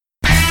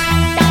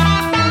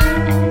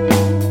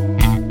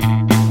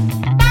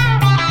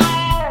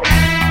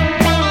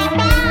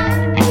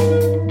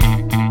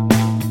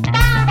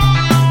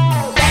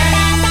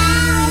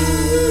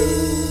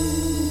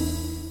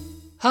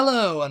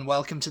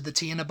to the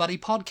Tea and a Buddy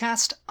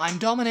podcast. I'm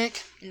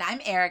Dominic. And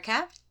I'm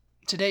Erica.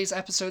 Today's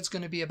episode's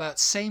going to be about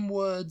same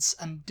words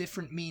and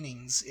different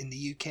meanings in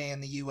the UK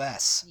and the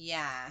US.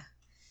 Yeah.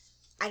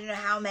 I don't know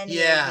how many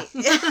Yeah. of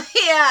these... Yeah.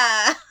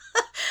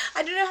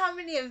 I don't know how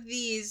many of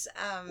these...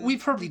 We've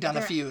probably done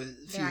a few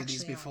of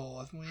these are.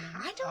 before, haven't we?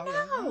 I don't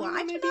know.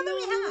 I don't know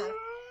that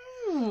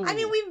we have. I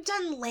mean, we've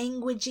done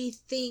languagey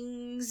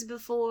things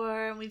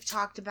before, and we've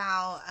talked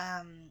about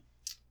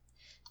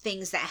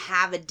things that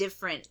have a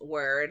different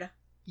word.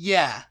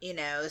 Yeah. You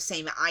know,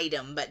 same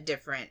item, but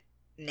different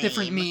name.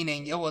 Different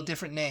meaning. Oh, well,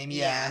 different name.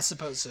 Yeah, I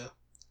suppose so.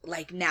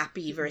 Like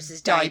nappy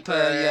versus diaper.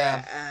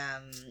 Yeah.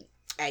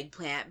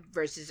 Eggplant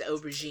versus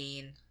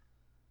aubergine.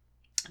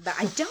 But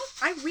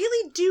I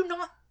really do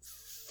not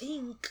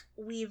think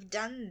we've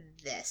done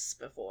this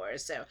before.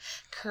 So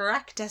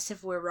correct us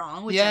if we're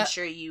wrong, which I'm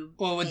sure you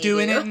Well, we're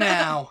doing it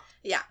now.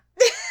 Yeah.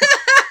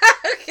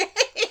 Okay.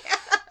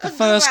 The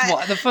first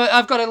one.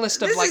 I've got a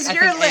list of this like is I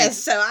your think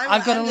list, 8. so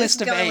I've got I'm a list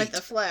of going 8 with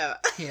the flow.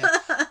 Here.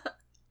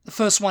 The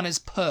first one is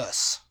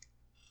purse.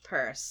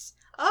 Purse.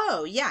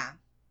 Oh, yeah.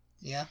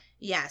 Yeah.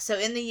 Yeah, so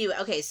in the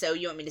okay, so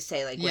you want me to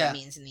say like what it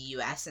means in the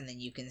US, and then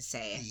you can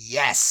say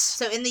yes.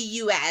 So in the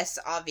US,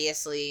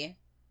 obviously,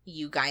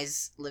 you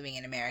guys living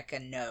in America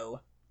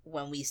know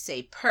when we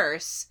say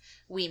purse,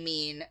 we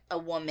mean a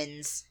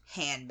woman's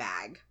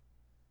handbag.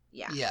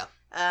 Yeah.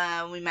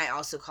 Yeah. We might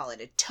also call it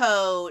a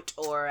tote,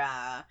 or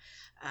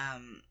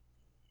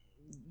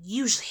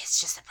usually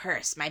it's just a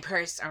purse. My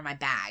purse or my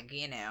bag,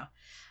 you know.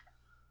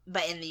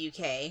 But in the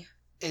UK,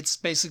 it's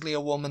basically a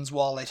woman's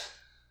wallet.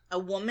 A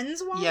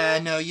woman's wallet? Yeah,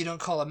 no, you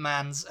don't call a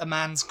man's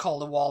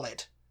called a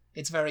wallet.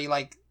 It's very,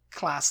 like,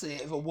 classy.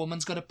 If a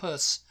woman's got a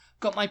purse,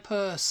 got my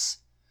purse.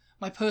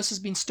 My purse has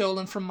been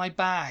stolen from my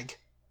bag.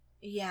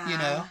 Yeah. You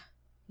know?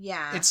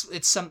 Yeah.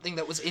 It's something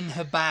that was in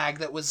her bag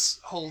that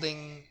was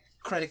holding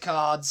credit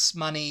cards,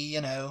 money,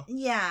 you know.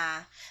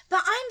 Yeah.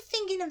 But I'm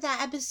thinking of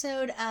that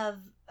episode of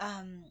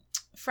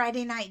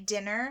Friday Night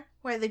Dinner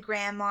where the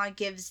grandma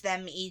gives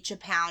them each a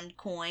pound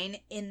coin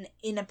in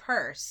a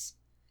purse.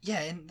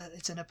 Yeah,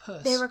 it's in a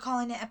purse. They were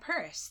calling it a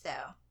purse,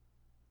 though.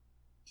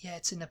 Yeah,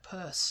 it's in a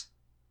purse.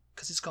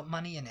 Because it's got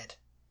money in it.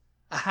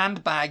 A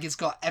handbag has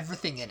got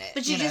everything in it.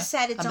 But you just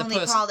said it's only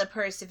purse... called a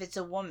purse if it's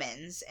a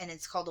woman's, and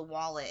it's called a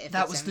wallet if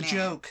that it's was a the man.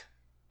 joke.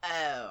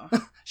 Oh.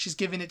 She's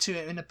giving it to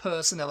it in a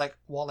purse, and they're like,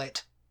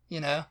 wallet,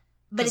 you know?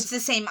 But it's the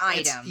same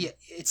item.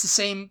 It's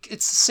the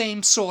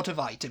same sort of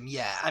item,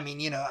 yeah. I mean,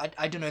 you know,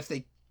 I don't know if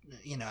they,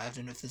 you know, I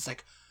don't know if there's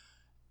like,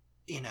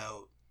 you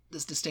know,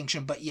 there's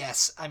distinction, but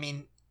yes, I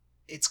mean,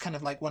 it's kind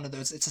of like one of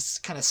those, it's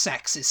a kind of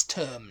sexist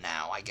term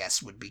now, I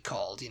guess would be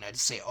called, you know, to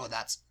say, oh,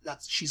 that's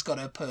she's got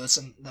her purse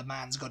and the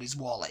man's got his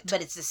wallet.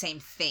 But it's the same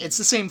thing. It's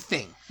the same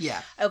thing,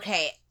 yeah.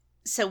 Okay,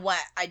 so what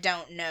I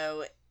don't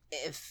know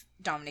if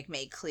Dominic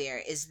made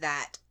clear is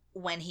that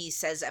when he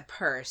says a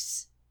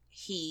purse,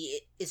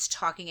 he is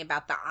talking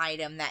about the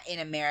item that in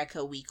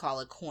America we call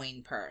a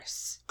coin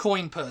purse.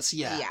 Coin purse,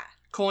 yeah. Yeah.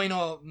 Coin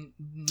or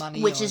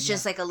money. Which is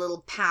just like a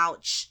little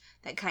pouch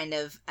that kind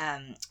of,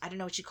 I don't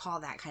know what you call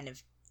that kind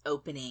of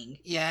opening.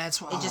 Yeah, it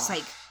just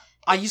like...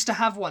 I used to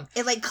have one.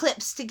 It like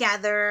clips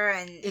together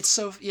and... It's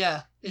so,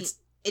 yeah.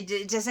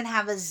 It doesn't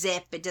have a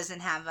zip. It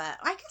doesn't have a...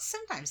 I guess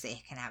sometimes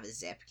they can have a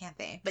zip, can't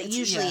they? But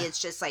usually it's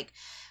just like...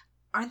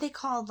 Aren't they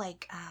called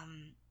like,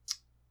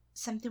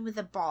 something with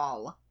a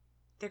ball?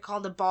 They're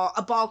called a ball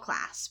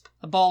clasp.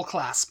 A ball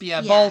clasp,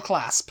 yeah. Ball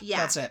clasp.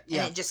 Yeah. That's it,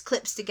 yeah. And it just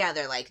clips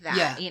together like that.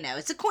 Yeah. You know,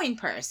 it's a coin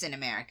purse in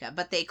America,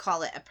 but they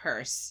call it a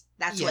purse.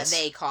 That's what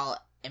they call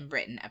in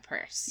Britain a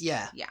purse.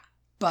 Yeah. Yeah.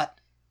 But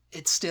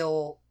it's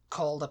still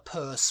called a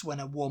purse when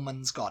a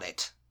woman's got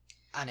it.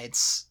 And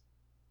it's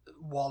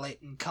wallet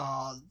and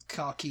car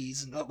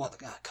keys and,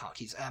 car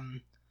keys,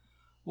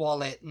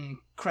 wallet and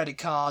credit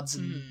cards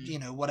and, you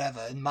know, whatever,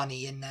 and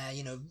money in there,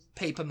 you know,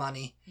 paper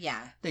money. Yeah.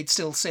 They'd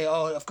still say,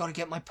 oh, I've got to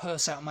get my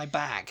purse out of my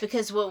bag.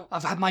 Because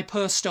I've had my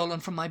purse stolen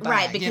from my bag.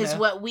 Right, because you know?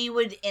 what we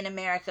would in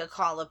America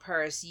call a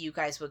purse, you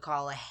guys would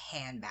call a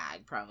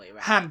handbag, probably,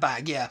 right?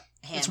 Handbag, yeah.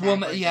 Handbag, it's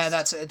woman. Yeah,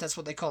 that's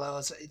what they call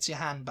it. It's your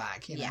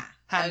handbag. You know? Yeah.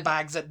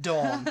 Handbags at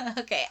dawn.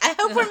 Okay, I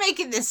hope we're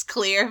making this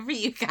clear for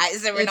you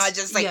guys, and we're not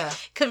just like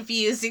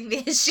confusing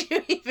the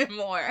issue even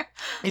more.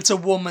 It's a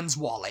woman's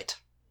wallet.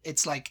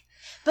 It's like.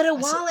 But a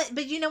wallet,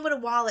 but you know what a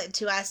wallet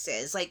to us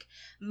is? Like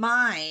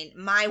my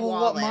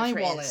wallet, for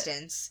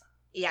instance.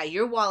 Yeah,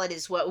 your wallet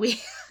is what we...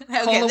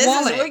 Okay,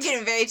 we're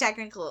getting very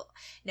technical.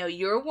 No,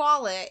 your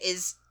wallet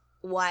is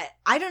what...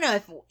 I don't know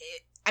if...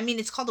 I mean,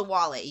 it's called a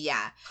wallet,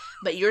 yeah.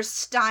 But your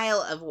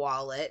style of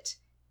wallet,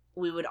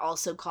 we would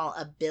also call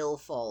a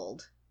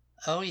billfold.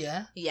 Oh,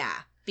 yeah? Yeah.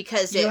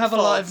 Because you have a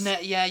lot of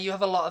you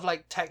have a lot of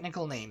like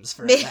technical names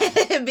for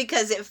it.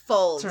 Because it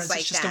folds like like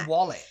it's just that. A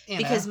wallet.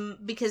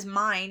 Because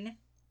mine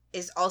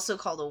is also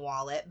called a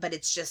wallet, but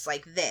it's just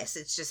like this.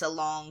 It's just a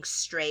long,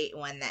 straight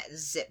one that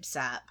zips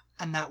up.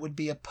 And that would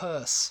be a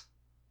purse.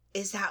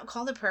 Is that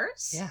called a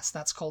purse? Yes,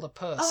 that's called a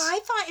purse. Oh, I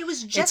thought it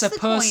was just It's a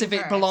purse if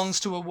it belongs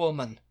to a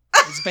woman.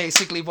 It's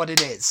basically what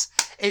it is.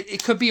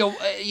 It could be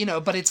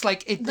but it's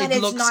like But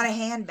it's not a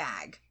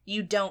handbag.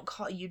 You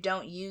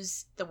don't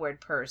use the word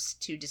purse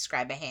to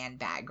describe a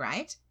handbag,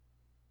 right?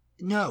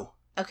 No.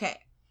 Okay.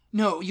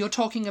 No, you're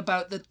talking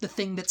about the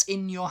thing that's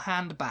in your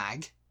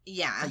handbag.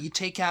 Yeah. You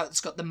take out,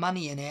 it's got the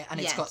money in it, and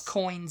it's got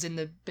coins in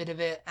the bit of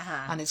it,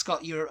 and it's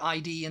got your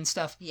ID and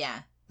stuff.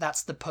 Yeah.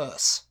 That's the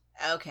purse.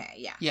 Okay,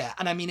 yeah. Yeah,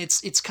 and I mean,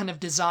 it's kind of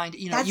designed,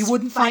 That's you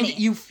wouldn't funny.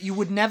 find, you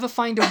would never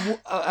find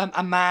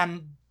a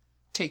man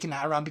taking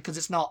that around because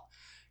it's not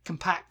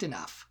compact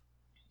enough.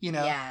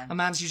 Yeah. A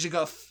man's usually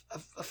got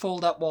a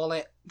fold-up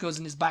wallet, goes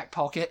in his back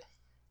pocket.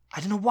 I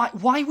don't know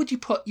why would you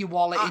put your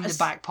wallet in the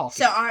back pocket?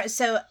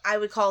 So I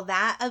would call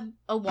that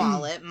a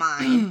wallet,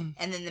 mine,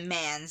 and then the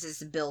man's is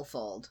the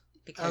billfold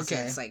because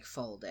it's like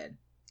folded.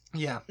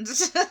 Yeah.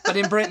 But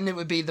in Britain it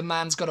would be the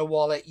man's got a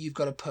wallet, you've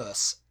got a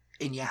purse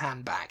in your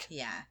handbag.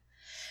 Yeah.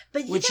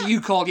 But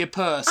you call your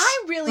purse.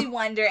 I really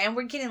wonder, and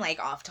we're getting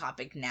like off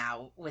topic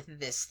now with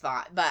this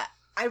thought, but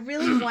I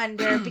really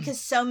wonder because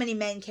so many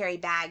men carry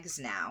bags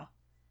now.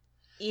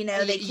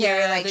 They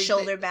carry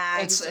shoulder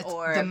bags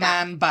or the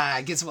man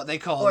bag is what they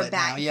call it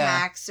now.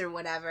 Backpacks or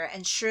whatever.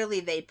 And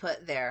surely they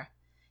put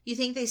you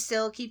think they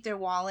still keep their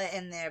wallet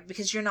in there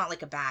because you're not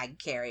like a bag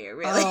carrier,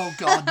 really? Oh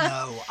God,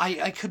 no!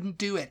 I couldn't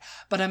do it.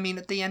 But I mean,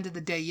 at the end of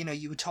the day,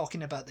 you were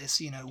talking about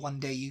this. One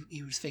day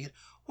you was thinking,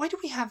 why do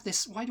we have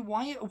this?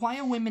 Why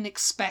are women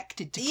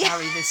expected to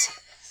carry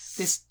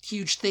this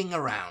huge thing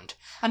around?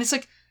 And it's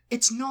like.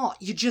 It's not.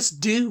 You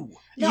just do.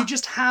 No, you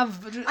just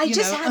have. I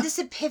just had this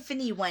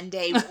epiphany one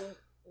day,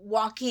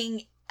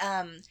 walking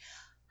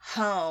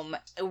home,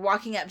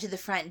 walking up to the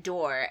front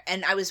door,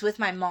 and I was with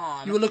my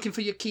mom. You were looking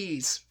for your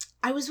keys.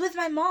 I was with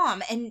my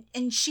mom,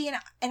 and she and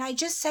I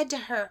just said to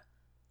her,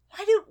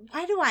 "Why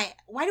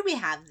do we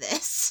have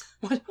this?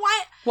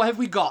 Why have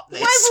we got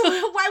this?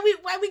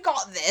 Why we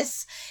got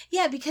this?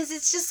 Yeah, because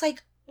it's just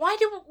like." Why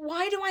do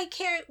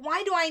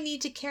I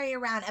need to carry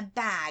around a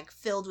bag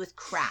filled with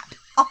crap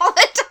all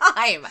the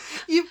time?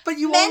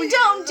 Men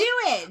don't do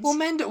it. Well,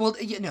 men do. Well,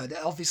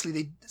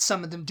 obviously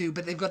some of them do,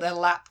 but they've got their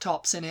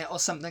laptops in it or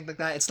something like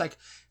that. It's like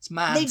it's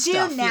man they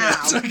stuff. Do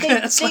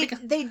now.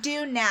 They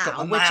do now.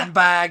 Got my man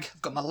bag.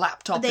 Got my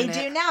laptop. They in do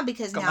it, now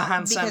because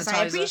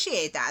I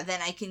appreciate that.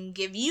 Then I can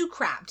give you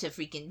crap to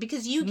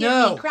because you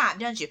give me crap,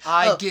 don't you?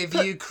 I give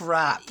you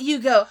crap. You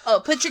go.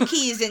 Put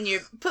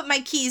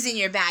my keys in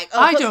your bag.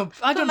 I don't.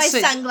 Put my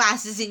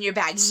sunglasses in your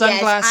bag.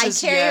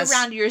 Sunglasses. Yes, I carry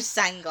around your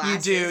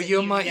sunglasses. You do.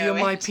 You're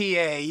my PA.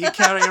 You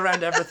carry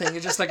around everything.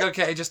 You're just like,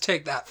 okay, just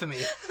take that for me.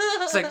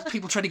 It's like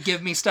people try to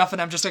give me stuff,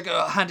 and I'm just like,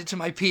 hand it to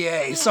my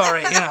PA.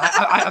 Sorry,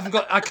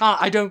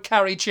 I don't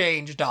carry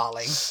change,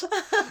 darling.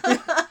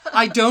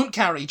 I don't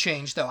carry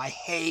change though. I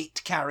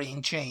hate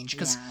carrying change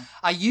because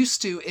I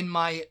used to in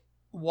my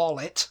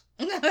wallet.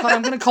 But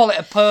I'm going to call it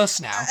a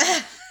purse now.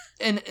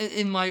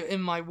 In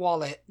my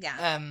wallet.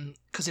 Yeah.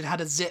 Because it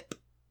had a zip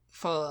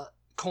for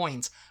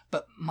coins,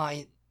 but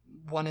my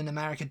one in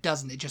America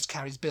doesn't. It just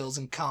carries bills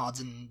and cards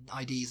and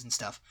IDs and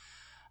stuff.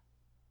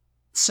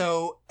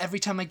 So every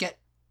time I get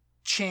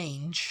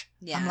change,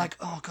 I'm like,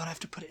 oh God, I have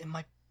to put it in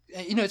my...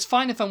 it's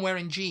fine if I'm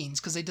wearing jeans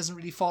because it doesn't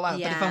really fall out.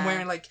 Yeah. But if I'm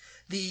wearing like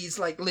these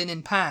like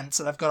linen pants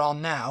that I've got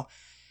on now,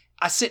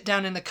 I sit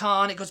down in the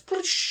car and it goes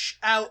push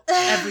out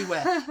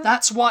everywhere.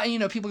 That's why,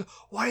 people go,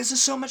 why is there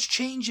so much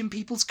change in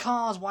people's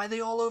cars? Why are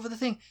they all over the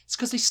thing? It's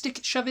because they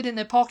shove it in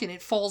their pocket and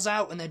it falls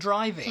out when they're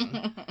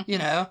driving.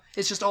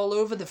 It's just all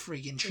over the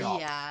friggin'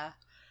 shop. Yeah.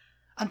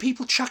 And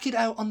people chuck it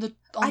out on the...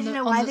 I don't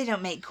know why they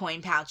don't make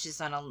coin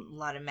pouches on a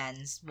lot of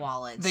men's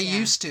wallets. They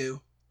used to,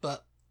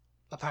 but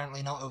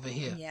apparently not over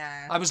here.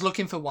 Yeah. I was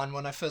looking for one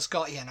when I first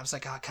got here and I was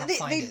like, I can't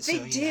find it.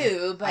 They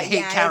do, but I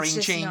hate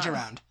carrying change not...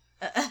 around.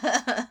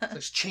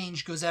 Because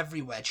change goes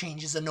everywhere.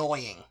 Change is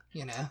annoying,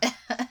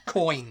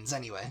 Coins,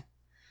 anyway.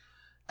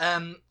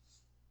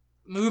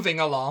 Moving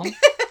along.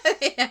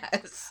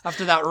 Yes.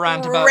 After that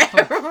rant about...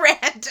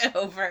 Rant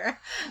over.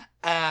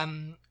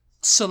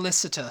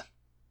 Solicitor.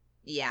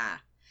 Yeah.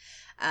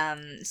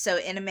 So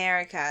in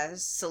America,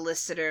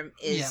 solicitor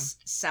is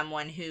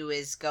someone who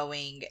is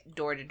going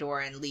door to door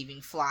and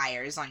leaving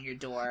flyers on your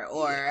door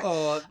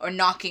or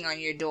knocking on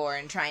your door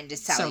and trying to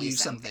sell you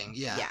something.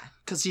 Yeah.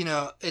 Because,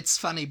 it's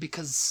funny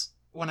because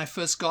when I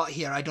first got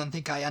here, I don't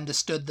think I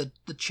understood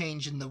the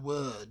change in the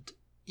word,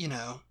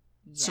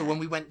 So when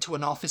we went to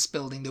an office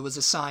building, there was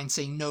a sign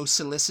saying no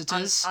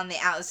solicitors. On the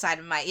outside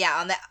of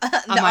the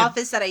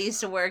office that I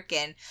used to work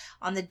in,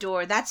 on the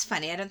door. That's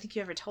funny. I don't think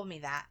you ever told me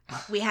that.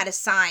 We had a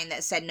sign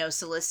that said no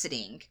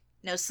soliciting.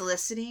 No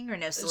soliciting or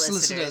no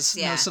solicitors?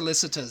 Yeah. No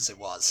solicitors it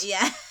was.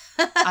 Yeah.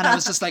 And I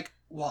was just like,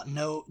 what?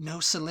 No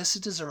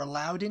solicitors are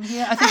allowed in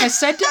here? I think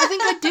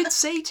I did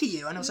say to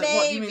you. And I was like,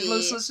 what, you mean no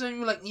solicitors? And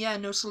you were like, yeah,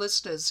 no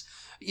solicitors.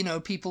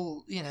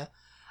 People,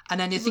 And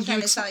then you think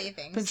you sell you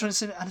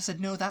things. And I said,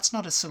 no, that's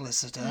not a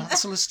solicitor. A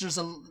solicitor's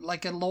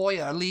like a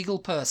lawyer, a legal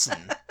person.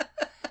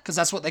 Because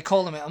that's what they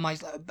call them.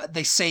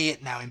 They say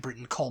it now in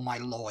Britain, call my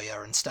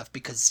lawyer and stuff,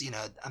 because,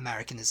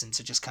 Americanisms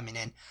are just coming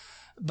in.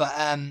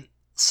 But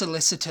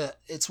solicitor,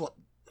 it's what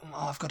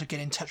I've got to get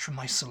in touch with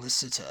my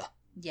solicitor.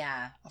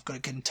 Yeah. I've got to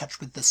get in touch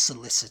with the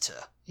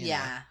solicitor. You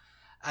know?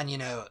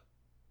 And,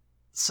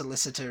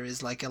 solicitor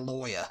is like a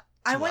lawyer.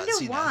 I wonder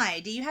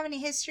why. Do you have any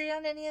history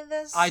on any of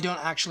this? I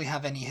don't actually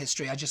have any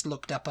history. I just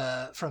looked up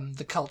from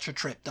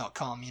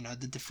theculturetrip.com,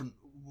 the different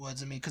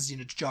words. I mean, because,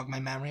 to jog my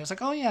memory, I was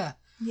like, oh, yeah.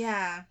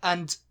 Yeah.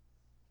 And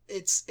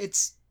it's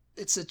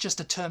just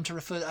a term to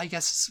refer, I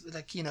guess,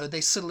 like,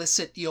 they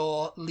solicit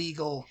your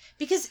legal...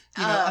 Because,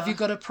 have you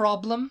got a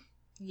problem?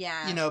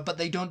 Yeah. But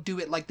they don't do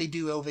it like they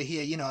do over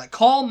here, like,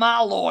 call my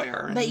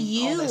lawyer and but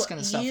all this kind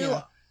of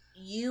stuff,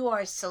 You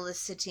are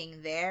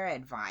soliciting their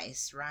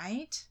advice,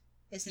 right?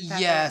 Isn't that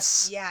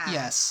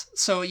Yes.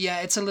 So,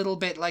 it's a little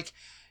bit like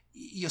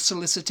you're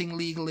soliciting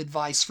legal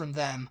advice from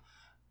them,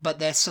 but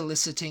they're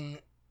soliciting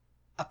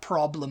a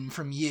problem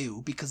from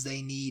you because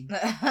they need,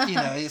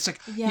 it's like,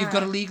 you've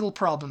got a legal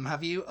problem,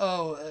 have you?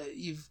 Oh,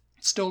 you've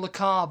stole a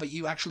car, but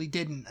you actually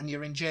didn't, and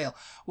you're in jail.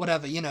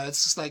 Whatever,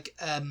 it's just like,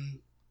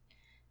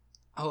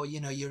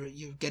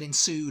 you're getting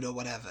sued or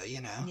whatever,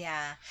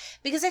 Yeah,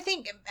 because I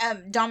think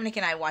Dominic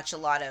and I watch a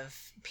lot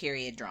of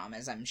period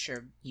dramas. I'm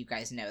sure you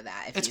guys know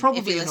that. If you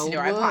listen to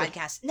our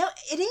podcast. No,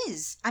 it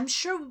is. I'm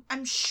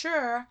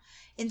sure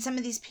in some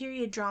of these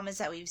period dramas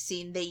that we've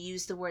seen, they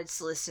use the word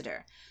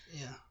solicitor.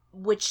 Yeah.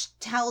 Which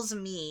tells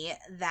me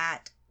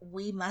that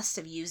we must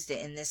have used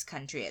it in this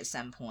country at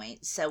some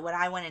point. So what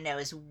I want to know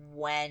is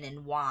when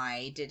and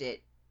why did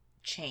it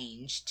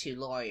change to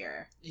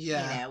lawyer?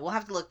 Yeah. We'll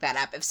have to look that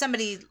up. If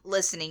somebody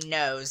listening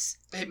knows,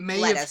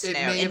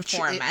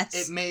 inform us.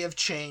 It may have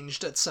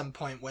changed at some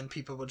point when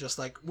people were just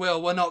like, well,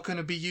 we're not going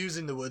to be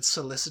using the word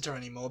solicitor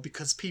anymore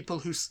because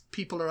people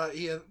are out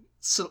here...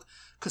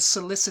 Because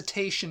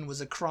solicitation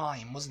was a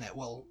crime, wasn't it?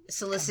 Well,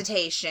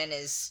 solicitation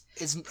is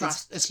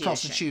prostitution. It's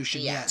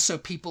prostitution, yeah. So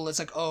it's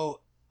like, oh,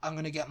 I'm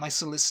going to get my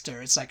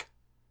solicitor. It's like,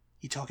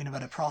 you're talking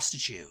about a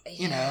prostitute,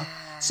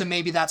 So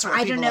maybe that's what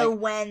I don't know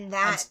when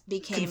that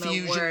became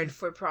confusion. A word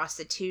for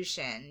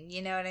prostitution.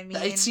 You know what I mean?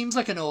 It seems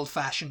like an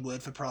old-fashioned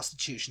word for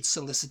prostitution,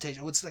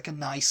 solicitation. It's like a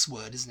nice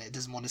word, isn't it? It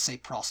doesn't want to say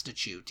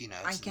prostitute,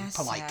 I guess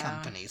polite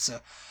company.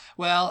 So,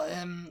 well,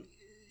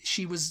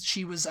 she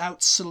was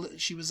out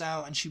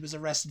and she was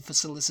arrested for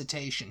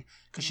solicitation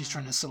because she's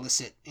trying to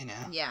solicit,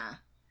 Yeah.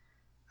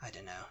 I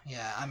don't know.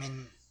 Yeah, I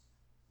mean,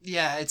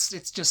 yeah, it's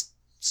just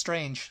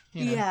strange.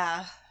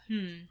 Yeah.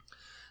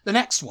 The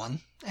next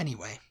one,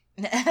 anyway,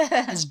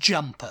 is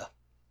jumper.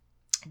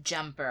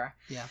 Jumper.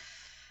 Yeah.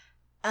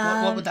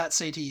 What would that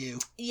say to you?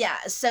 Yeah,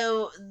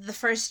 so the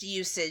first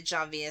usage,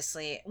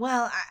 obviously,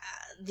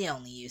 the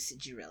only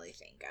usage you really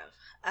think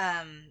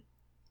of,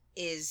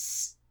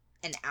 is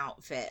an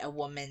outfit, a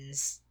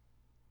woman's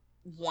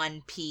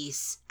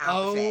one-piece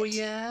outfit. Oh,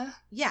 yeah?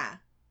 Yeah,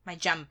 my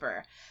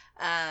jumper.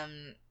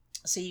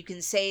 So you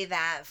can say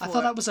that for... I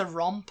thought that was a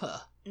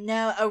romper.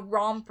 No, a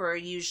romper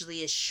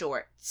usually is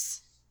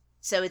shorts.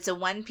 So it's a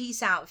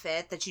one-piece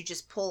outfit that you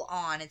just pull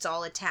on. It's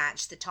all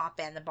attached, the top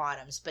and the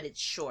bottoms, but it's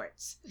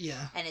shorts.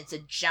 Yeah. And it's a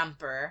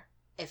jumper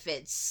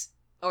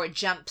or a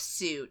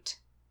jumpsuit.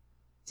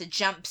 It's a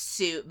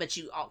jumpsuit, but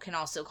you can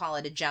also call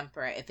it a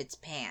jumper if it's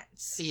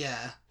pants.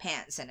 Yeah.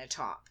 Pants and a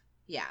top.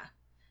 Yeah.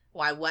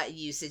 Why, what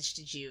usage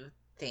did you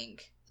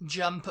think?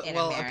 Jumper.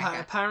 Well,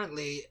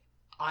 apparently,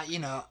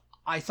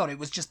 I thought there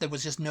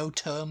was just no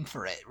term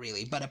for it,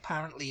 really. But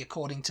apparently,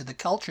 according to the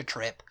Culture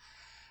Trip,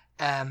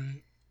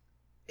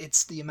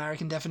 it's the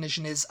American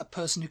definition is a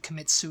person who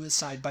commits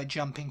suicide by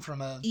jumping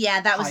from a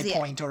high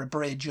point or a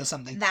bridge or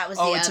something. That was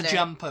it's a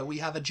jumper. We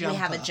have a jumper. We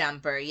have a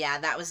jumper. Yeah,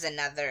 that was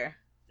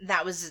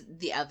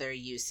the other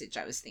usage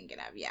I was thinking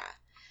of. Yeah,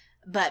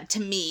 but to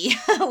me,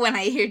 when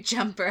I hear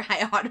jumper,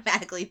 I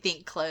automatically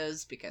think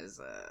clothes because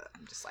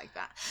I'm just like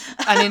that.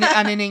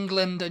 and in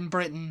England and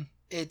Britain,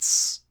 it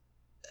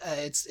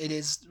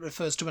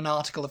refers to an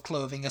article of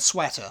clothing, a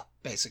sweater,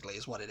 basically,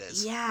 is what it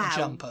is. Yeah. A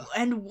jumper.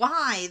 And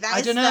why?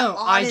 I don't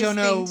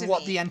know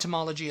what the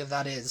etymology of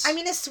that is. I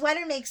mean, a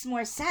sweater makes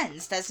more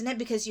sense, doesn't it?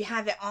 Because you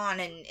have it on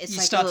and it's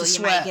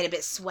you might get a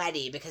bit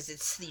sweaty because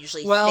it's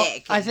usually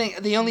thick. I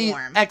think the only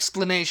warm.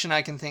 Explanation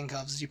I can think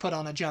of is you put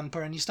on a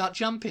jumper and you start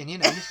jumping, you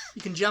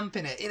can jump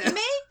in it,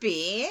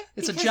 Maybe.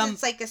 It's a jump.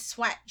 It's like a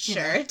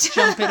sweatshirt.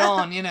 Jump it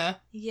on,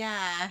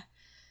 Yeah.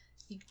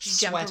 You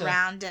jump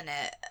around in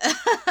it.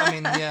 I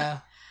mean, yeah.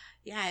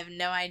 Yeah, I have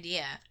no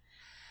idea.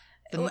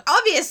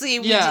 Obviously,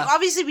 we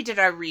did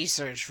our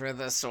research for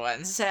this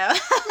one, so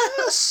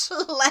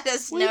let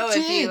us know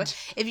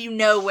if you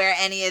know where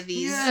any of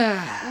these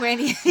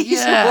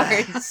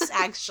words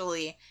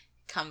actually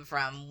come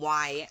from.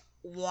 Why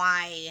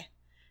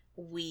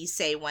we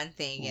say one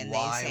thing and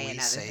they say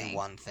another thing. Why we say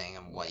one thing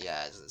and what?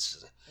 Yeah,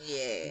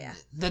 yeah.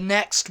 The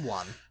next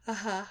one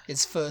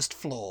is first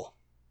floor.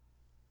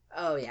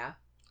 Oh yeah.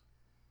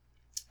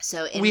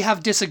 So we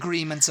have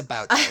disagreements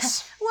about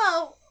this.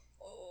 Well,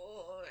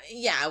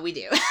 yeah, we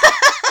do.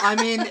 I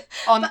mean,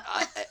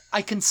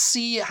 I can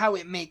see how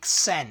it makes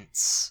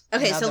sense.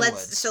 Okay, so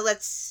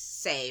let's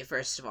say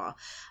first of all,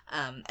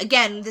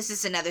 Again, this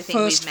is another thing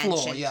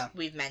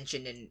we've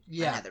mentioned in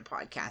another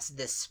podcast,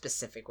 this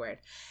specific word.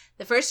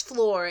 The first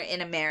floor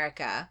in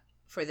America,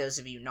 for those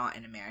of you not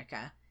in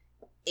America,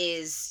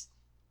 is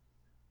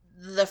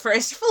the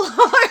first floor.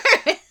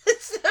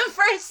 It's the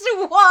first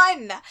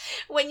one.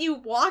 When you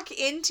walk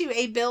into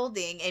a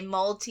building, a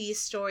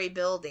multi-story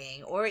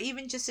building, or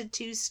even just a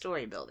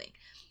 2-story building,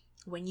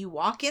 when you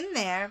walk in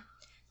there,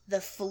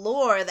 the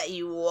floor that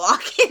you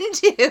walk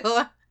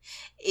into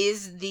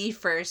is the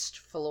first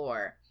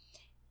floor.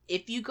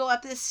 If you go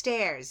up the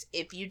stairs,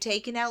 if you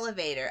take an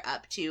elevator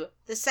up to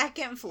the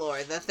 2nd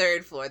floor, the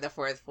 3rd floor, the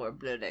 4th floor,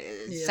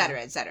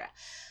 etc., etc.,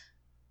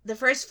 the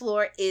first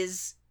floor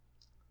is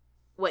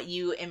what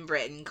you in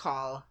Britain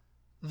call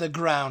the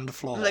ground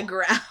floor. The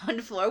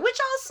ground floor, which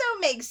also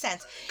makes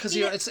sense. Because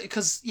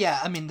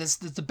I mean, there's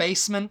the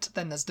basement,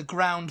 then there's the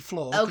ground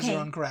floor because you're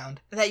on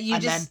ground.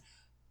 Then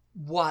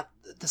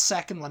the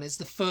second one is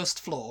the first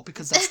floor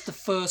because that's the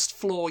first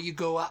floor you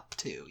go up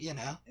to, you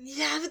know?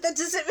 Yeah, but that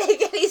doesn't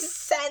make any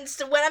sense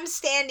to what I'm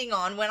standing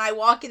on when I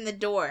walk in the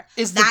door.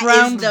 It's the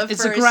ground floor.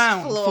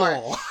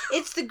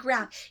 It's the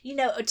ground. You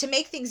know, to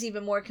make things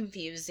even more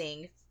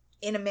confusing,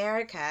 in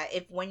America,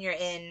 when you're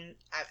in,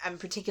 I'm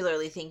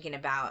particularly thinking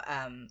about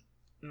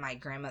my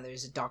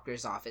grandmother's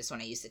doctor's office when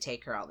I used to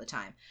take her all the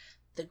time.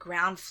 The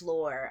ground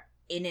floor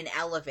in an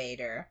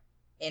elevator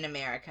in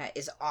America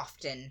is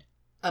often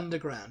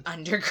underground.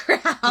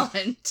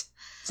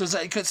 So it's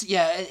like, because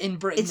in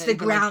Britain it's the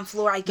ground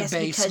floor, I guess,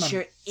 because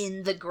you're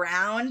in the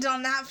ground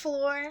on that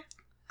floor.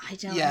 I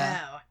don't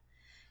know.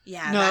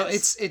 Yeah. No,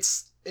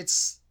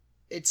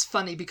 it's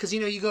funny because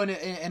you go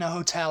in a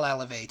hotel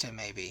elevator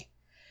maybe,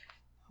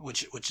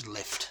 which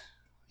lift,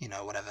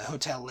 whatever,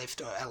 hotel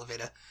lift or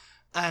elevator,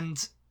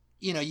 and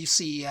you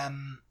see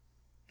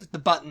the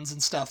buttons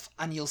and stuff,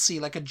 and you'll see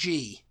like a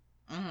G,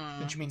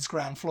 which means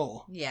ground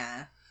floor.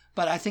 Yeah.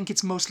 But I think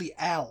it's mostly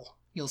L.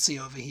 You'll see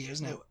over here,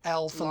 isn't it?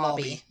 L for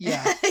lobby.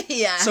 Yeah.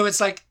 Yeah. So it's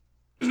like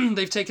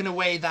they've taken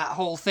away that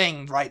whole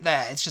thing right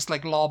there. It's just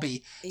like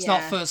lobby. It's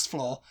not first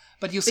floor.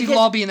 But you'll see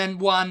lobby and then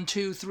 1,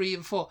 2, 3,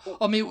 and 4.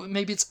 Or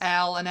maybe it's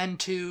L and then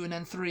 2 and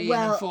then 3 and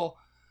then 4.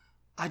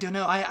 I don't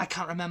know. I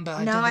can't remember.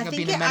 I don't think I've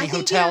been in many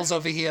hotels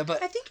over here.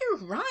 But I think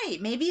you're right.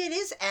 Maybe it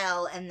is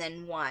L and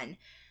then 1.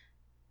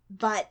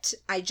 But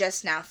I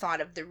just now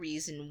thought of the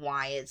reason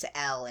why it's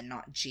L and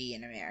not G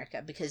in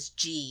America. Because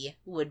G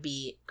would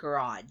be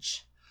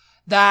garage.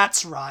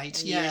 That's right.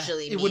 And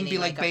usually it wouldn't be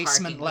like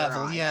basement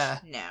level. Garage. Yeah.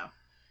 No.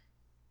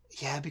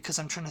 Yeah, because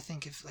I'm trying to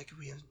think if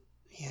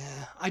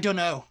I don't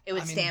know. It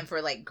would stand for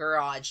like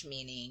garage,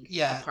 meaning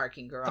a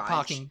parking garage. A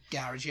parking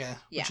garage, yeah.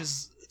 Which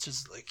is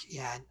just like,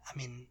 I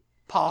mean,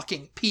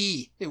 parking,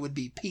 P, it would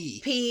be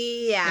P.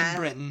 P, yeah. In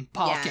Britain,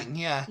 parking,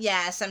 yeah.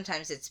 Yeah,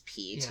 sometimes it's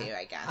P too,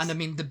 I guess. And I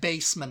mean, the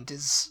basement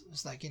is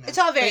like, It's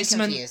all very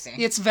confusing.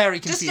 It's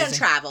very confusing. Just don't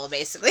travel,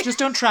 basically. Just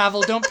don't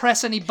travel, don't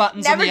press any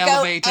buttons in the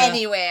elevator. Never go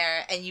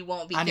anywhere and you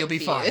won't be confused. And you'll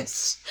be fine.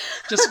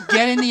 Just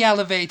get in the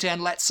elevator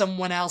and let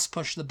someone else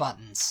push the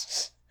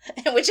buttons.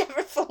 And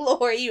whichever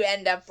floor you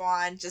end up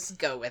on, just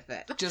go with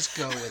it. Just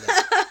go with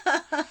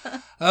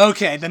it.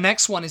 Okay, the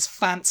next one is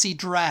fancy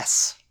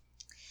dress.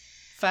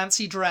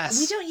 Fancy dress.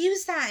 We don't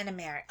use that in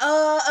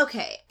America.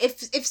 Okay.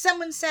 If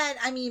someone said,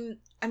 I mean,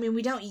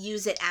 we don't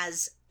use it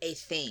as a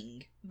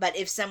thing. But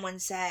if someone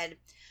said,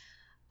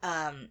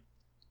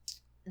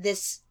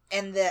 this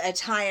and the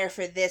attire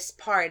for this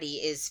party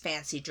is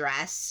fancy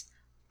dress,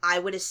 I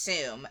would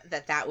assume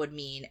that would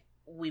mean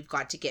we've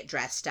got to get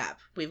dressed up.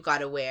 We've got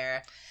to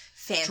wear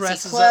fancy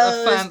dresses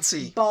clothes, are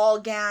fancy. Ball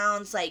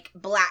gowns, like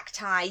black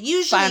tie.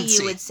 Usually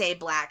you would say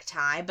black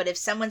tie, but if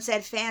someone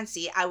said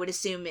fancy, I would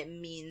assume it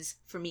means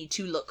for me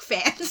to look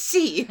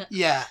fancy.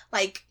 Yeah.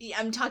 Like,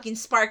 I'm talking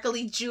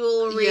sparkly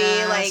jewelry,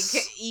 like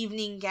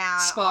evening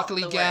gown.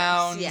 Sparkly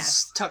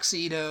gowns,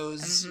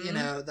 tuxedos,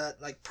 that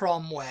like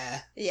prom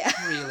wear. Yeah.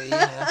 Really,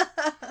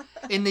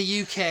 In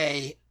the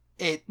UK,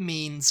 it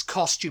means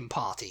costume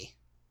party.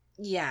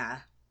 Yeah.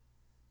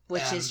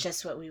 Which is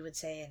just what we would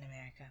say in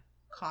America.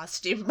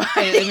 Costume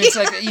party. I mean, it's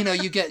like,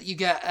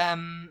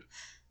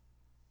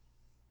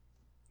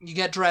 you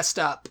get dressed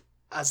up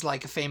as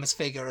like a famous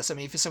figure or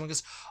something. If someone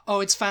goes,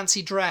 "Oh, it's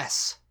fancy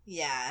dress."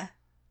 Yeah.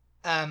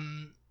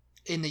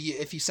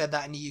 If you said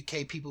that in the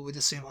UK, people would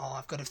assume, "Oh,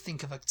 I've got to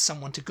think of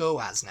someone to go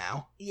as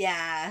now."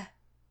 Yeah.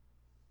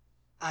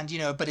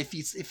 And but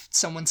if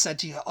someone said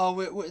to you,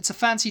 "Oh, it's a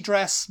fancy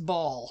dress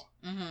ball,"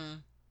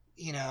 and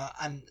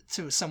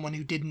to someone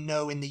who didn't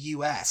know in the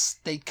US,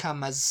 they'd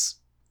come as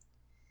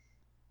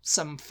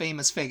some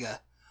famous figure,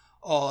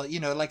 or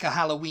like a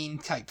Halloween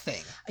type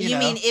thing. You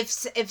mean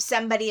if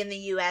somebody in the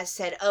US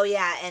said, "Oh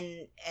yeah,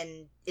 and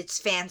it's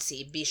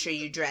fancy, be sure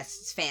you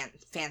dress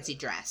fancy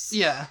dress."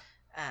 Yeah.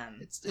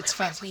 It's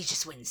fancy. We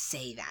just wouldn't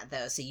say that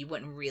though, so you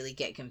wouldn't really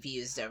get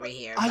confused over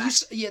here. I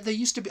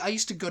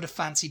used to go to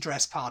fancy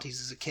dress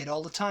parties as a kid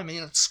all the time,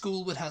 and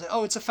school would have,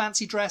 "Oh, it's a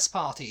fancy dress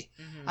party,"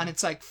 and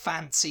it's like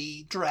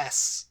fancy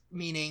dress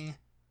meaning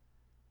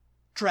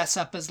dress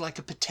up as like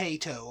a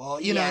potato,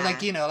 or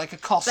like a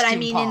costume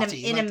party. But I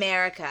mean, in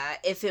America,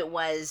 if it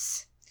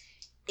was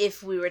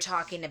if we were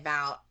talking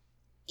about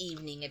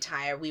evening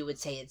attire, we would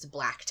say it's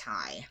black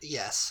tie.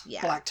 Yes,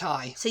 black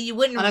tie. So you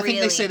wouldn't. And I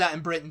think they say that in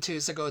Britain too.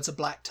 It's like, it's a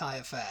black tie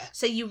affair.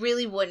 So you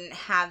really wouldn't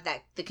have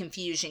the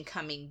confusion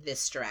coming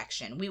this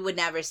direction. We would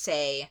never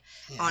say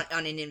on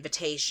an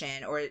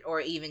invitation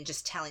or even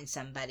just telling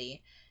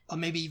somebody. Or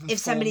maybe even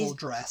if formal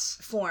dress.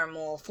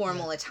 Formal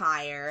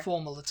attire.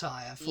 Formal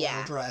attire,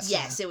 formal dress.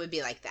 Yes, it would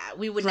be like that.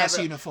 We would dress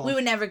never. Uniform. We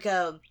would never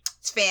go.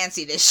 It's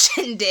fancy to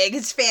shindig.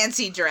 It's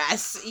fancy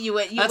dress.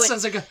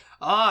 Sounds like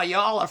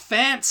y'all are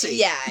fancy.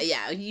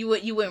 Yeah. You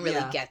wouldn't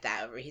really get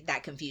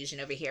that confusion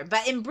over here.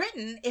 But in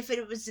Britain, if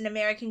it was an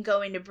American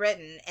going to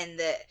Britain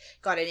and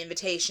got an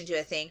invitation to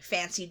a thing,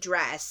 fancy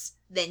dress,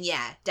 then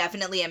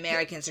definitely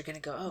Americans are gonna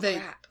go. Oh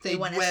crap! They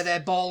wear their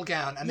ball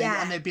gown and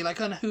they'd be like,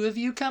 "And who have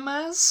you come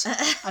as?"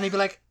 And he'd be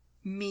like,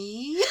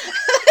 "Me."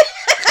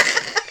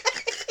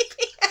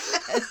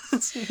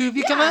 Who have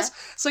you come as?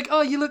 It's like,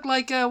 oh, you look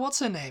like, what's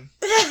her name?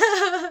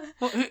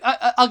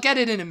 I'll get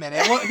it in a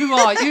minute. Who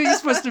are you? Who are you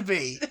supposed to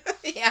be?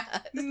 Yeah.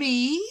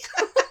 Me?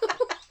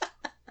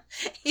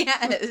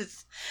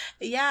 Yes.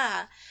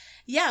 Yeah.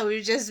 Yeah, we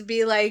would just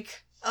be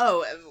like,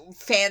 oh,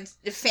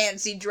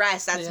 fancy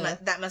dress.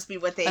 That must be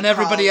what they and call,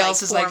 everybody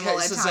else is like,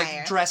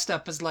 dressed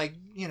up as like,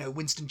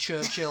 Winston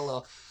Churchill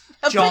or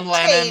John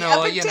Lennon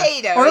or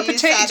a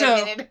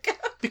potato.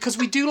 Because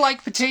we do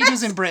like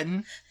potatoes in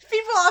Britain.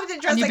 People often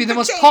dress like potatoes. And you'd be the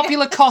most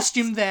popular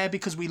costume there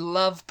because we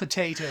love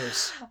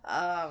potatoes.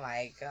 Oh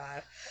my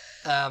god.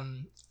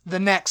 The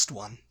next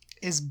one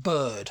is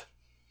bird.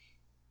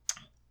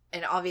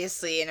 And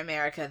obviously in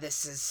America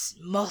this is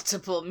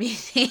multiple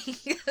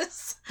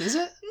meanings. Is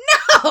it?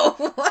 No!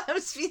 I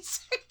was being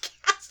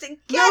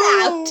sarcastic. Get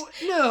out!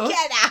 No.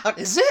 Get out!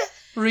 Is it?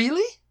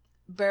 Really?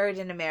 Bird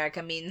in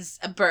America means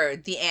a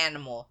bird, the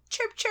animal.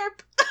 Chirp,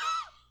 chirp.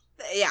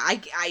 Yeah,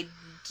 I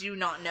do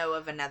not know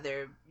of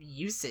another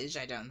usage,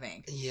 I don't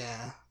think.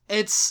 Yeah.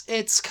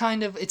 It's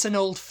kind of, it's an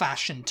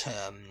old-fashioned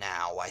term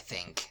now, I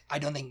think. I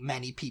don't think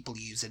many people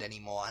use it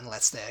anymore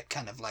unless they're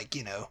kind of like,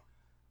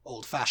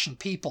 old-fashioned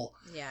people.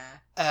 Yeah.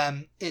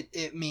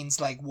 It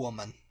means like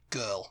woman,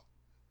 girl.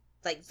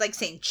 Like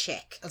saying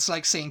chick. It's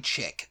like saying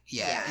chick,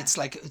 yeah. It's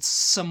like, it's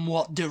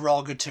somewhat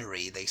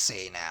derogatory, they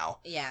say now.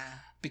 Yeah.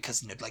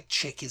 Because, like,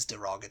 chick is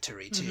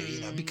derogatory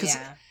too, because...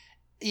 Yeah.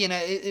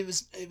 It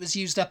was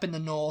used up in the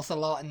north a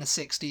lot in the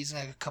 60s,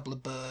 and a couple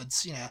of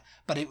birds,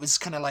 but it was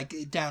kind of like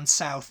down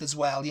south as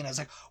well, it's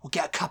like, we'll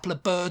get a couple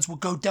of birds, we'll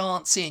go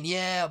dancing,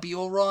 it'll be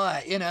all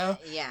right,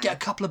 Yeah. Get a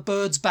couple of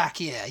birds back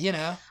here,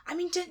 I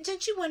mean,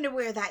 don't you wonder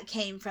where that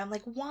came from?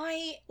 Like,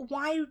 why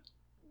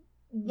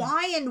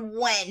and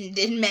when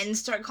did men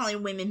start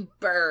calling women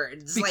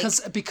birds?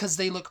 Because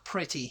they look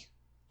pretty.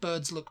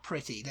 Birds look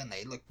pretty, don't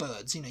they? Look,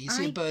 birds. You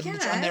see a bird,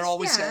 and they're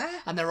always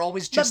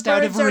just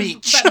out of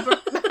reach.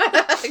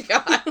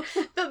 God,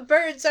 but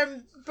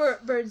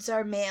birds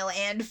are male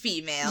and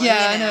female.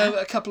 Yeah, I know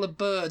a couple of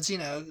birds.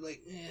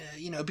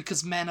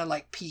 Because men are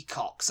like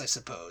peacocks, I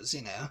suppose.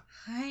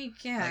 I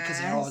guess because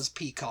they're always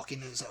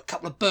peacocking. There's a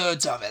couple of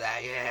birds over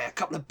there. Yeah, a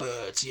couple of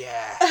birds.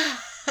 Yeah,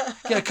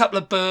 get a couple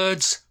of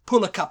birds.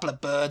 Pull a couple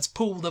of birds,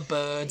 pull the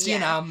birds,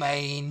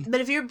 Maine.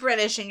 But if you're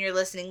British and you're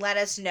listening, let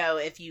us know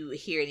if you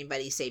hear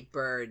anybody say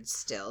birds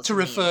still. To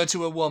refer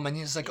to a woman,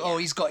 it's like, oh,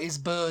 he's got his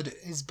bird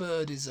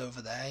is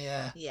over there,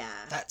 yeah. Yeah.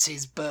 That's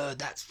his bird,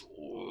 that's,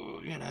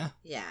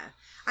 Yeah.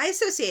 I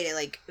associate it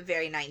like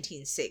very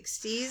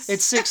 1960s.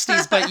 It's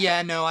 60s, but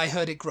I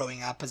heard it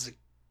growing up as a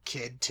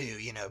kid too,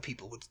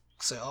 people would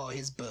say, oh,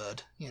 his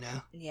bird,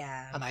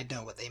 Yeah. And I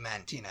know what they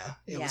meant,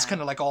 It was kind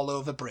of like all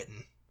over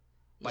Britain.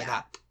 By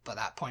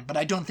that point, but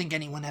I don't think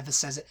anyone ever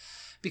says it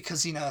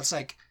because it's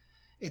like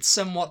it's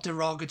somewhat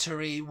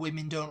derogatory.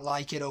 Women don't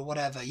like it or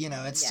whatever.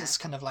 It's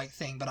just kind of like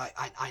thing. But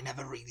I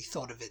never really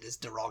thought of it as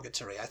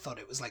derogatory. I thought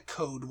it was like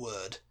code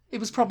word. It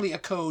was probably a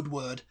code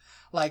word,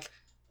 like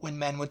when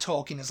men were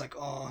talking. It's like,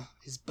 oh,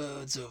 his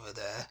bird's over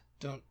there.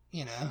 Don't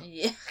Yeah.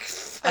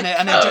 and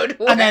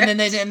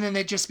then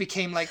it just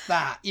became like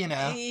that.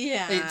 Yeah.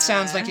 It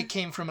sounds like it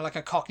came from like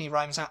a Cockney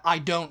rhyme sound. I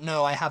don't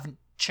know. I haven't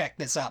checked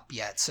this up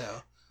yet,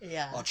 so.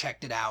 Yeah. Or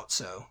checked it out,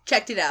 so.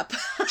 Checked it up.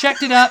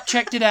 Checked it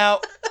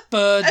out.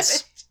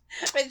 Birds.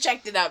 I haven't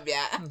checked it up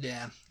yet.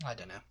 Yeah, I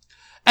don't know.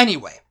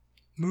 Anyway,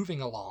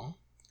 moving along.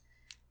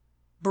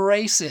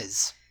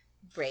 Braces.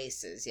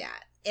 Braces, yeah.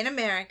 In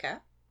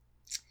America,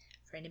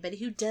 for anybody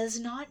who does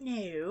not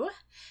know,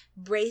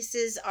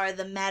 braces are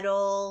the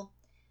metal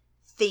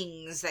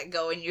things that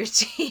go in your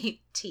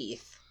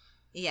teeth.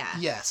 Yeah.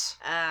 Yes.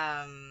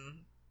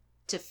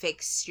 To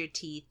fix your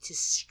teeth, to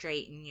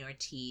straighten your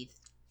teeth.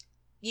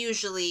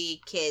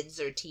 Usually kids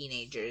or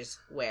teenagers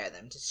wear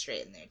them to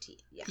straighten their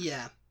teeth.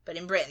 Yeah. But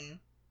in Britain...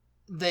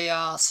 They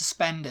are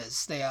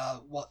suspenders. They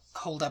are what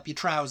hold up your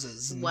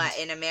trousers. What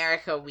in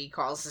America we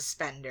call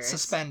suspenders.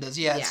 Suspenders,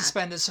 yeah.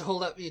 Suspenders to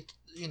hold up your,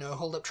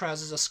 hold up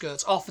trousers or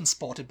skirts. Often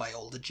sported by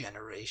older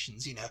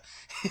generations,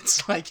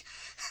 It's like...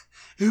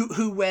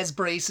 Who wears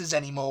braces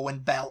anymore when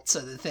belts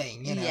are the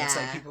thing? It's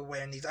like people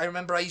wearing these... I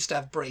remember I used to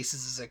have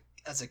braces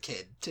as a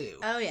kid, too.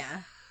 Oh, yeah.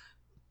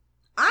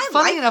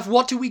 Funny enough,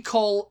 what do we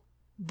call...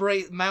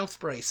 mouth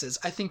braces.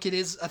 I think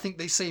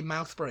they say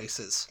mouth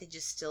braces. They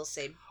just still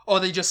say... Or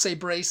they just say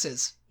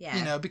braces. Yeah.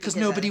 You know, because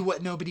nobody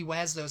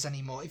wears those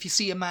anymore. If you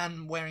see a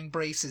man wearing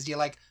braces, you're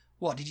like,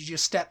 what, did you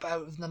just step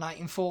out of the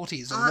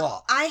 1940s or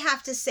what? I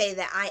have to say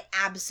that I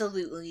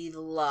absolutely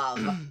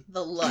love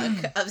the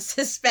look of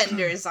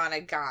suspenders on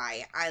a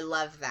guy. I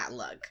love that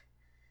look.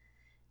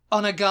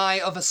 On a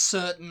guy of a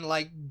certain,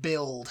 like,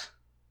 build.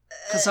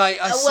 Because I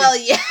see... Well,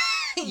 yeah.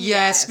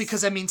 Yes,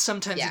 because I mean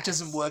sometimes it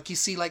doesn't work. You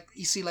see like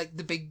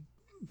the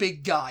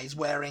big guys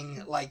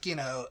wearing like, you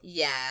know,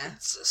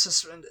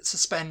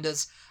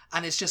 suspenders,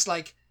 and it's just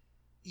like,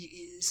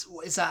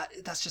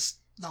 that's just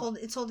not...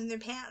 It's holding their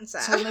pants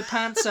up. It's holding their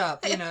pants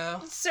up, you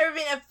know.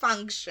 Serving a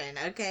function,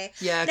 okay?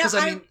 Yeah, because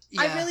I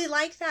really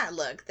like that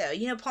look though.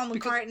 You know, Paul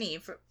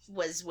McCartney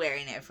was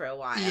wearing it for a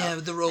while. Yeah,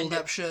 with the rolled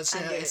up shirts.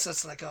 It's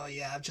just like, oh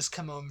yeah, I've just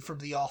come home from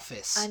the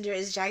office. Under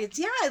his jackets.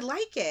 Yeah, I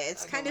like it.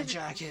 It's kind of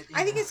jacket.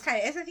 I think it's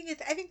kind of.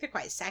 I think they're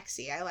quite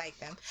sexy. I like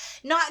them.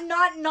 Not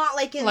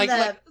like in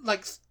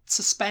like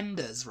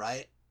suspenders,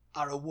 right?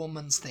 Are a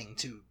woman's thing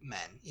to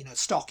men. You know,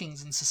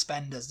 stockings and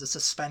suspenders. The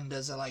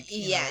suspenders are like,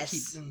 you know,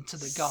 keep them to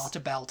the garter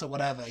belt or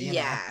whatever. You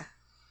know?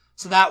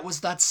 So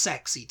that's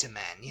sexy to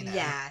men, you know.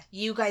 Yeah,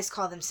 you guys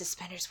call them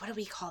suspenders. What do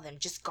we call them?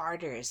 Just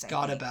garters.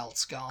 Garters,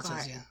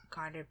 yeah.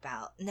 Garter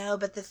belt. No,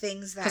 but the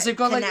things that they've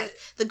got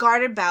the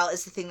garter belt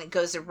is the thing that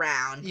goes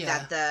around.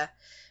 Yeah.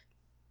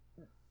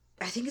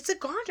 I think it's a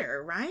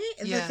garter, right?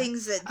 Yeah. The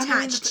things that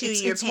attach to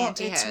your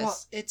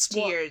pantyhose.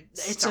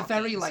 It's a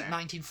very like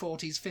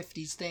 1940s,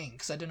 50s thing,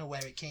 because I don't know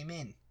where it came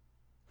in.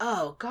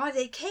 Oh, God,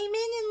 they came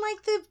in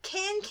like the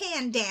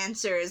can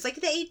dancers, like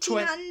the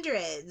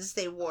 1800s.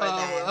 They wore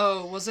them.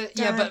 Oh, was it?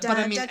 Yeah, but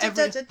I mean,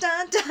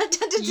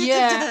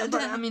 yeah,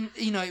 but I mean,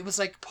 you know, it was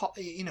like,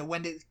 you know,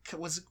 when it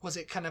was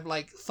it kind of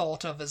like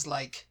thought of as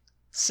like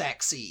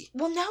sexy?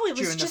 Well, no, it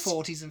was during the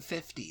 40s and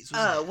 50s.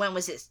 Oh, when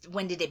was it?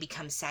 When did it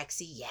become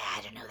sexy? Yeah,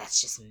 I don't know.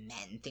 That's just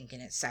men thinking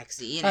it's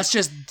sexy. You know? That's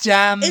just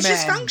damn men. It's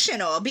just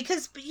functional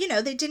because, you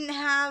know, they didn't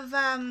have.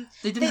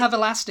 They didn't have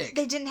elastic.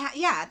 They didn't have.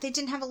 Yeah, they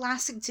didn't have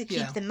elastic to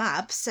keep them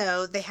up,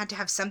 so they had to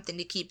have something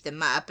to keep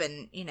them up,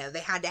 and you know they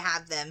had to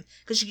have them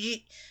because you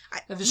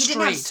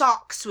didn't have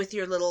socks with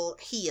your little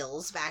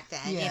heels back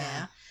then. Yeah. You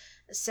know.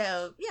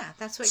 So yeah,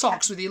 that's what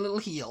socks with your little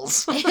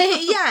heels.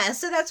 Yeah,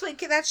 so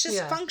that's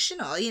just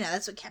functional. You know,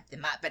 that's what kept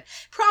them up. But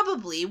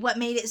probably what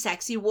made it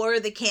sexy were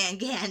the can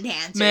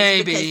dancers.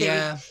 Maybe because they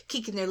were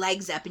kicking their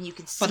legs up and you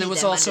could see. But it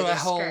was them also under a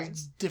whole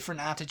skirts.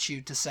 different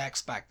attitude to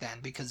sex back then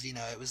because you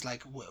know it was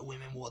like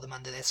women wore them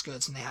under their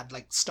skirts and they had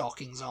like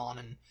stockings on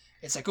and.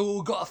 It's like,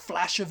 oh, got a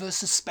flash of her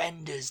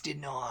suspenders,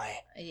 didn't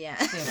I? Yeah.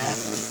 You know,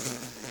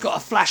 got a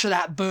flash of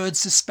that bird's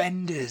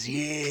suspenders,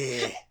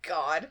 yeah.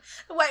 God.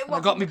 I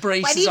got my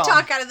braces on. Why do you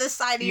talk out of the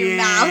side of your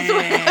mouth?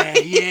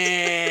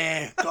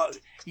 Yeah.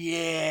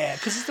 Yeah.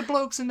 Because it's the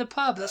blokes in the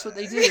pub, that's what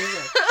they do, isn't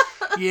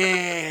it?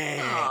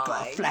 Yeah. Oh,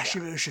 got a flash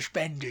of her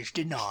suspenders,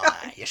 didn't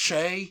I? You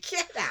see?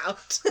 Get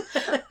out.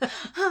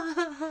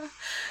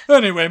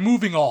 Anyway,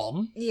 moving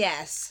on.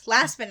 Yes.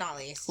 Last but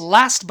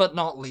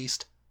not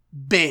least.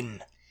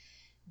 Bin.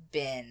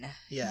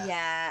 Yeah.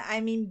 Yeah,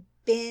 I mean,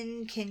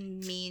 bin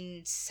can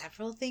mean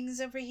several things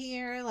over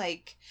here.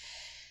 Like,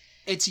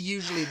 it's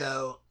usually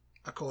though,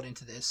 according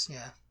to this,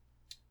 yeah.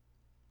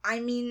 I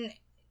mean,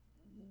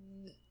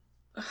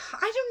 I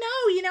don't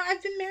know. You know,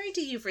 I've been married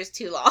to you for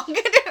too long.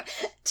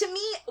 To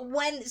me,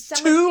 when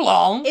someone too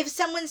long, if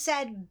someone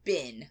said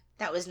bin,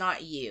 that was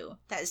not you.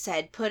 That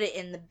said, put it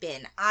in the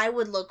bin. I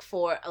would look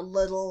for a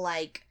little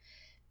like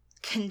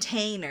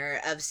container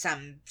of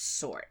some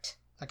sort.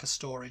 Like a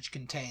storage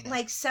container.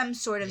 Like some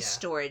sort of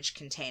storage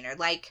container.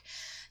 Like,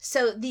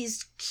 so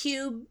these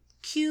cube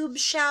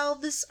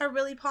shelves are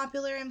really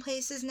popular in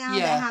places now.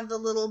 Yeah. They have the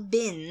little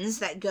bins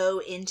that go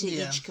into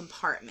each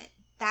compartment.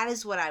 That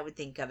is what I would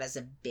think of as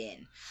a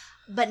bin.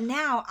 But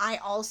now I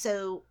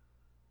also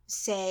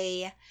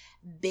say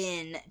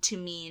bin to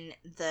mean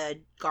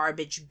the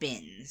garbage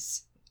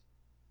bins.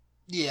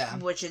 Yeah.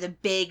 Which are the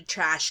big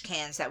trash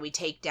cans that we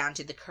take down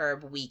to the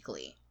curb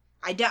weekly.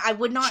 I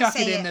would not Chuck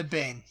say it in the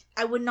bin.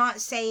 I would not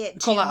say it.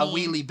 Call that a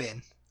wheelie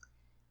bin.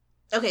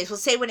 Okay, so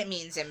say what it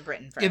means in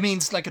Britain first. It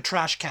means like a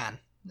trash can.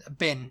 A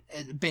bin.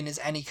 A bin is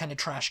any kind of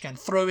trash can.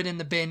 Throw it in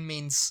the bin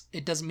means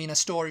it doesn't mean a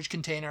storage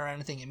container or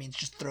anything. It means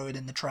just throw it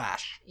in the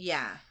trash.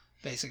 Yeah.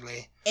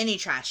 Basically. Any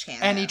trash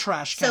can. Any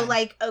trash can. So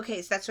like,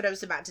 okay, so that's what I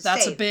was about to say.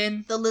 That's a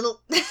bin. The little.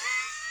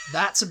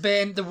 That's a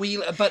bin. The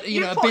wheel, but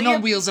you know, a bin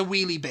on wheels, a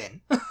wheelie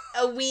bin.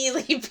 A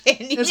wheelie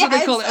bin. That's what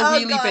they call it, a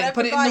wheelie bin.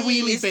 Put it in the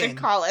wheelie bin.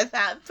 To call it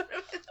that.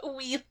 A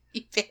wheelie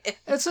bin.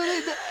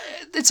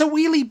 It's a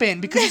wheelie bin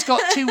because it's got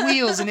two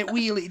wheels and it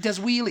does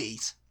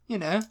wheelies. You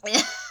know.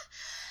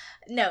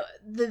 No,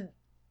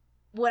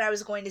 what I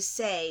was going to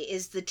say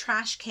is the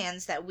trash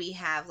cans that we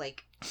have,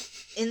 like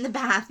in the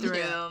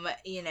bathroom.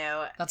 You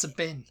know. That's a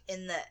bin.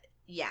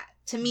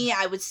 To me,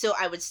 I would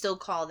still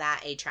call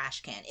that a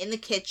trash can. In the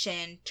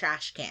kitchen,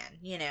 trash can,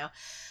 you know.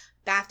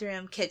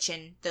 Bathroom,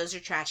 kitchen, those are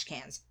trash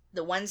cans.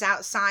 The ones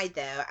outside,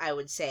 though, I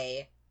would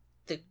say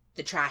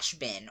the trash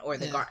bin or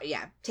the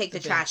take the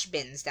trash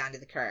bins down to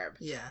the curb.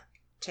 Yeah.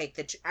 Take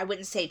I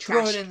wouldn't say trash.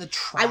 Throw it in the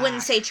trash. I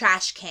wouldn't say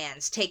trash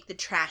cans. Take the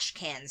trash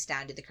cans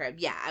down to the curb.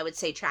 Yeah, I would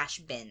say trash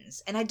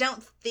bins. And I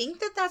don't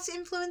think that that's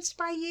influenced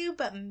by you,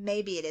 but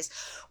maybe it is.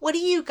 What do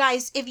you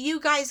guys, if you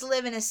guys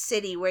live in a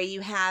city where you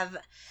have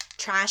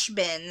trash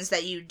bins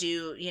that you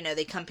do,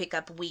 they come pick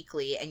up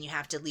weekly and you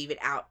have to leave it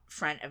out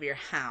front of your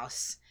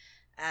house,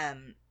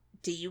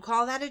 do you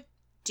call that a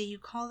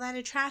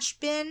trash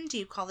bin? Do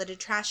you call it a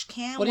trash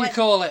can? What do you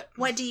call it?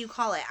 What do you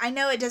call it? I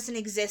know it doesn't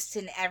exist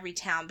in every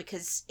town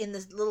because in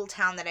the little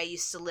town that I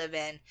used to live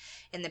in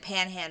the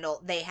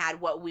Panhandle, they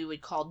had what we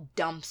would call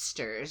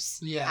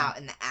dumpsters out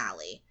in the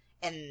alley.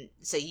 And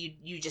so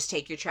you just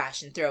take your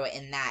trash and throw it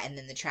in that, and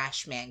then the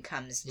trash man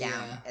comes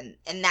down,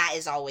 and that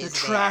is always the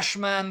trash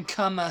man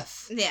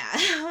cometh. Yeah.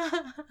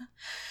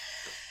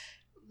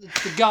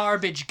 The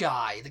garbage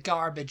guy, the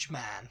garbage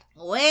man.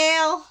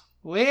 Well.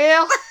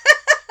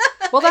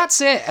 Well,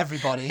 that's it,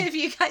 everybody. If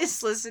you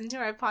guys listen to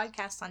our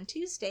podcast on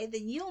Tuesday,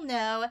 then you'll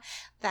know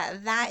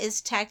that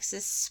is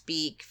Texas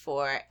speak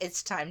for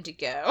it's time to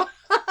go.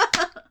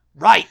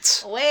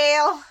 Right.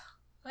 Well.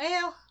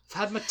 I've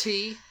had my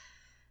tea,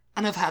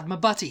 and I've had my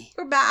butty.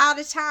 We're about out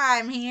of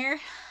time here.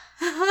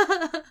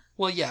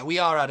 Well, yeah, we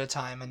are out of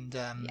time, and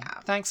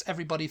thanks,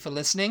 everybody, for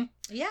listening.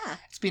 Yeah.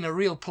 It's been a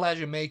real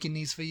pleasure making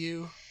these for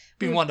you.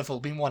 Been wonderful.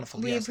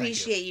 We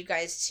appreciate you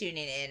guys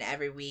tuning in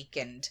every week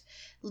and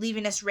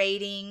leaving us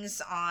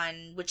ratings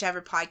on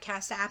whichever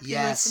podcast app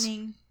you're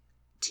listening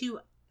to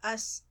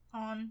us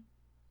on.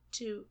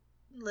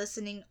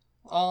 Listening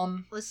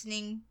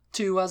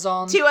to us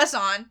on.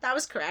 That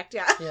was correct,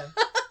 yeah. Yeah.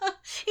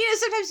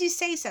 Sometimes you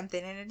say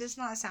something and it does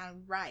not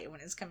sound right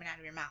when it's coming out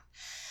of your mouth.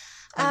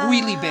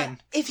 Wheelie bin.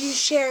 If you're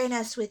sharing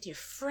us with your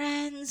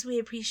friends, we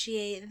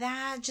appreciate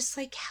that. Just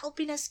like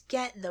helping us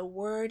get the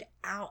word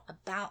out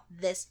about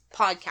this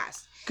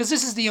podcast. Because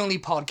this is the only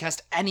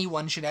podcast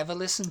anyone should ever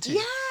listen to.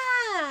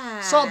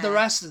 Yeah. Sod the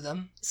rest of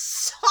them.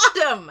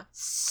 Sodom.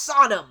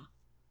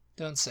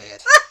 Don't say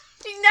it.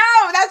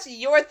 No, that's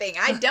your thing.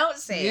 I don't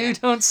say it. You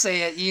don't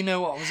say it. You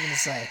know what I was going to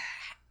say.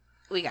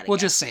 We'll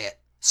just say it.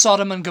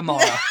 Sodom and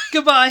Gomorrah.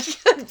 Goodbye.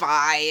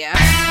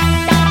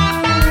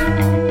 Goodbye.